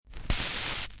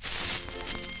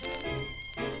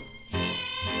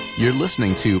You're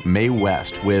listening to Mae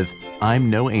West with I'm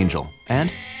No Angel,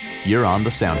 and you're on the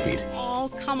Soundbeat. Oh,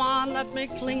 come on, let me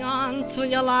cling on to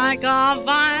you like a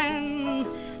vine.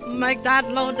 Make that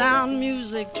low-down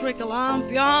music trickle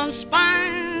up your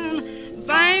spine.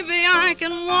 Baby, I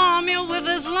can warm you with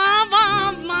this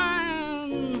love of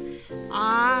mine.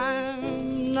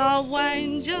 I'm no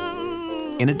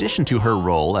angel. In addition to her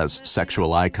role as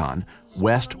sexual icon,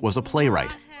 West was a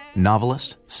playwright,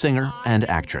 novelist, singer, and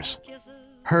actress.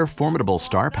 Her formidable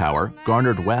star power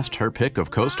garnered West her pick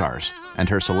of co-stars, and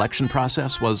her selection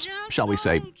process was, shall we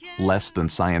say, less than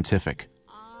scientific.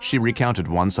 She recounted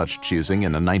one such choosing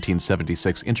in a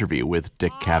 1976 interview with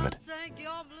Dick Cavett.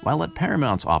 While at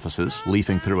Paramount's offices,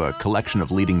 leafing through a collection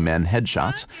of leading men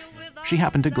headshots, she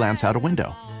happened to glance out a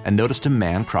window and noticed a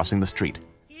man crossing the street.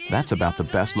 "That's about the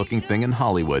best-looking thing in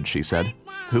Hollywood," she said.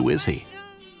 "Who is he?"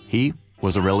 He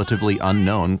was a relatively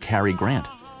unknown Cary Grant.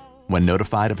 When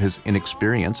notified of his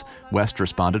inexperience, West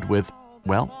responded with,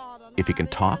 "Well, if he can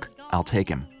talk, I'll take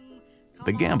him."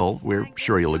 The gamble, we're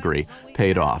sure you'll agree,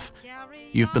 paid off.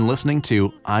 You've been listening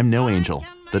to I'm No Angel,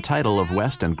 the title of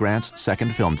West and Grant's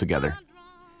second film together.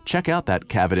 Check out that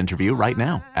Cavett interview right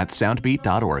now at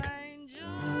soundbeat.org.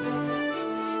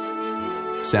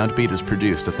 Soundbeat is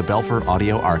produced at the Belfer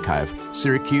Audio Archive,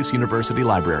 Syracuse University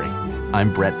Library.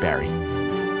 I'm Brett Barry.